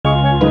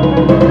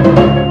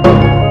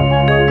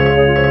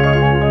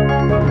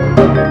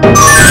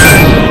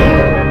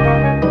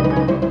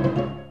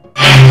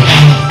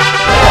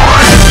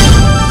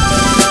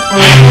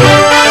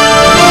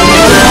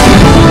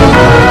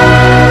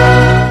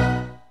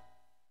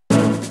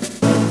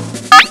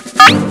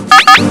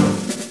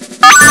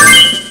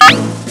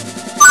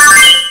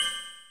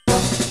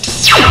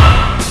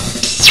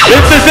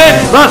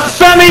The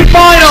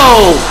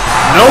semifinal!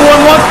 No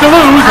one wants to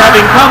lose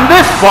having come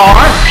this far.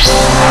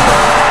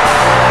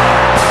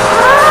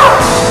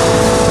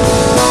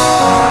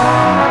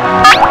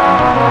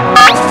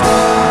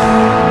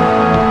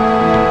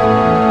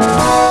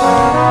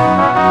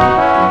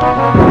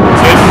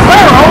 It's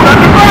burrowed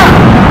underground.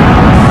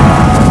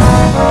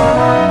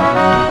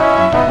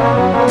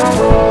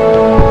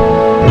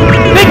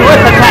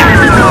 Vigorous attack.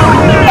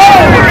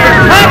 Oh, the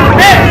attack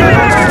missed.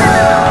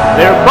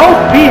 They're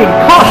both being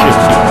cautious.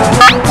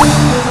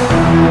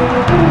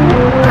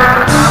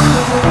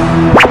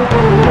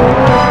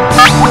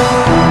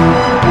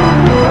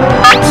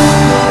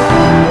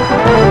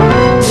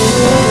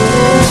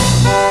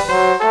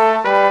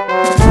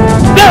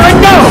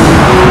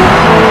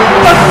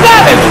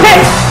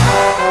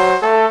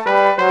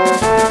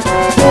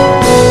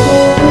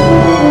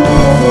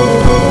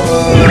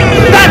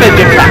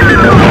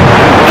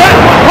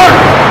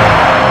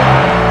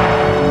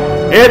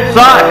 It's a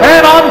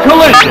head-on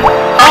collision.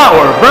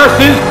 Power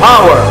versus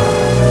power.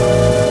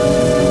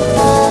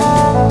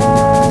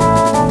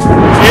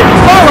 It's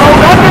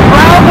burrowed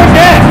underground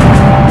again.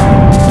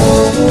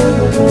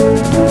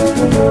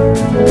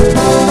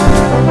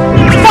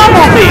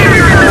 Bumblebee!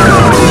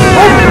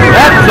 Oh,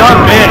 that's a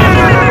miss.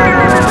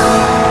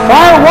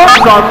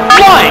 Fireworks are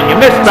flying in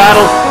this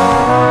battle.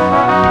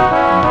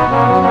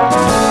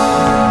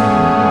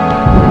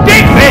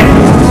 Deep hit!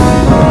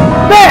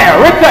 There,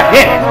 it's a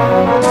hit!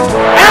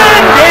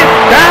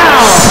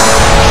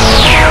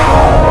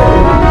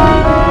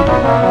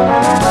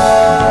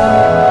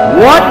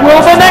 What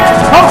will the next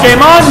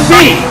Pokemon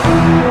be?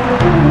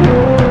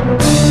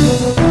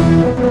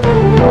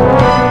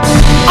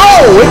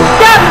 Oh, it's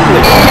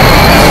Ghastly!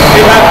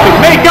 It has to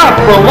make up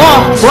for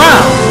lost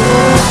ground.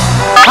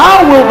 How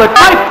will the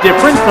type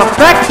difference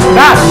affect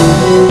that?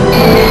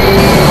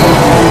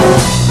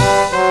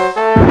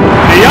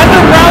 The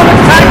underground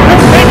attack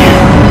continues.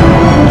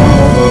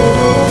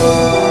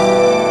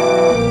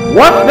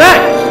 What's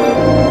next?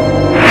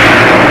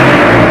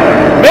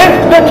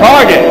 Missed the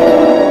target.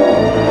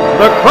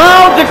 The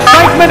crowd's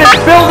excitement is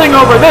building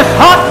over this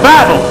hot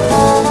battle.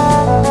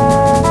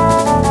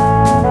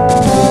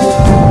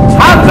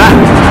 How's that?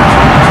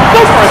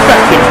 Super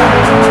effective.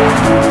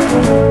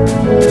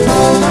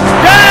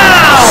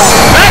 Down!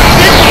 That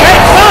didn't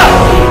take much.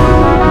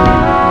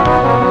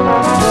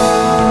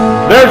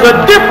 There's a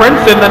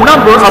difference in the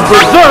number of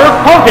reserve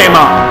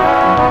Pokemon.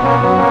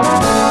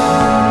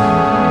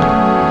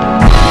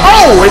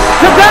 Oh, it's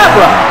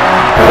Kadabra!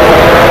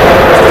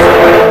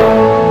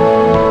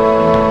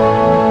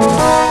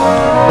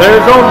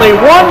 There's only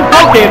one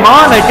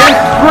Pokemon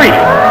against 3.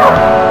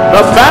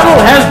 The battle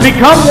has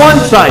become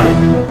one-sided.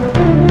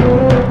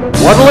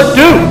 What'll it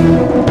do?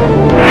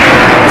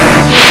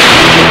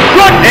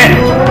 Good hit!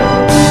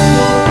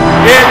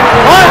 It's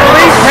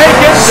finally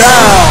taken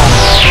down!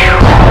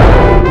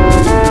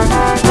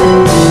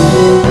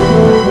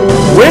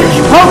 Which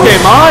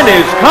Pokemon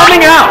is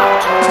coming out?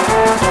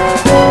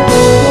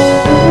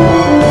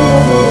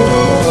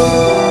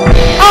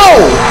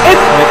 Oh,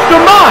 it's Mr.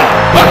 Mime!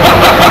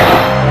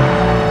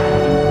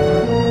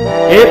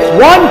 It's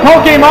one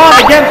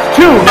Pokemon against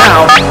 2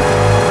 now.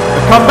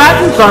 The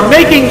combatants are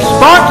making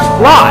sparks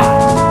fly.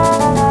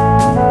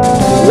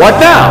 What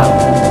now?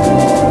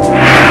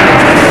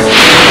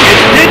 It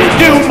didn't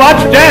do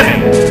much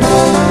damage.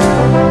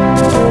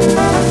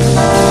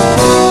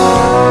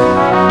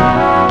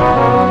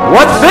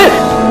 What's this?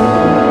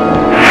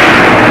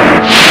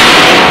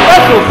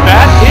 Special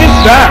stat is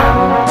down.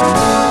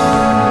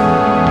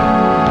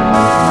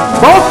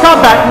 Both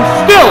combatants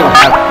still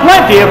have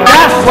plenty of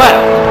gas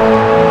left.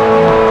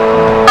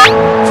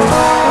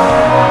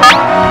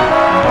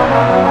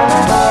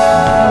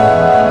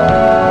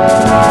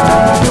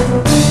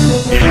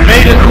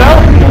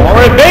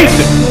 More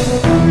evasive.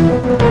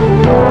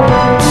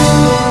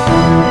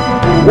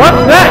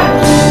 What's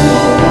next?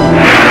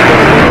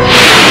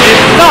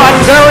 It's not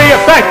very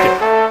effective.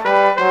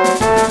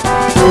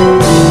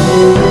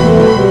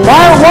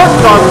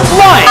 Fireworks are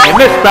flying in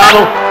this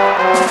battle.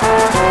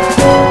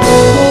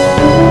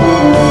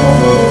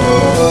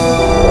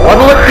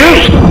 What'll it do?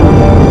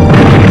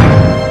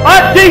 A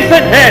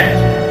decent hit.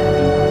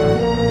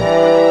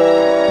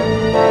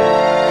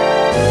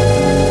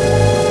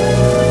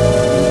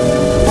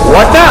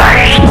 What now?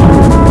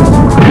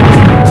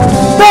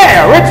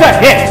 There, it's a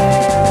hit!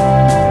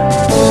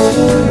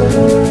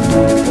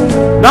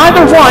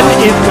 Neither one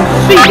is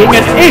conceding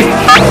an inch.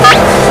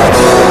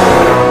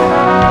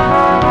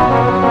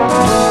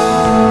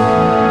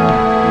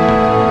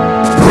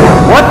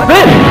 What's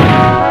this?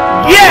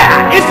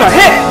 Yeah, it's a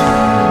hit!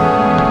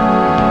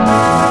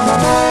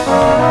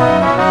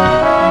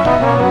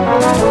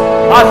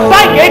 A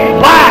psychic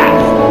blast!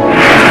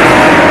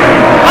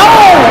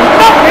 Oh,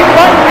 nothing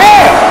but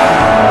air!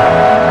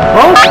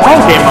 Both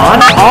Pokemon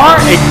are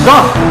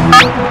exhausted.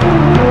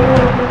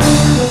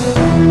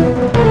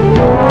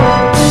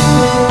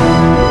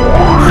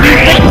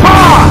 Psychic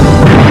toss!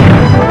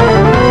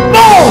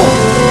 Boom!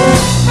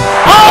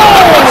 Oh!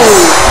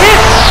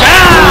 It's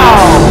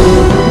down!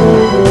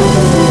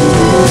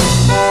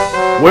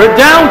 We're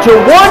down to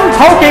one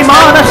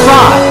Pokemon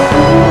aside.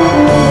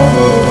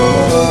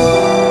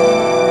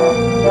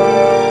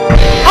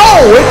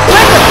 Oh, it's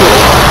Pikka!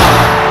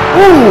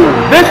 Ooh,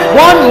 this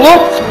one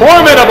looks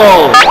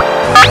formidable!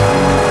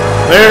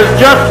 There's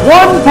just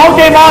one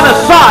Pokemon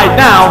aside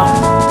now.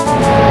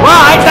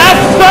 Right,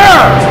 that's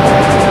Sir!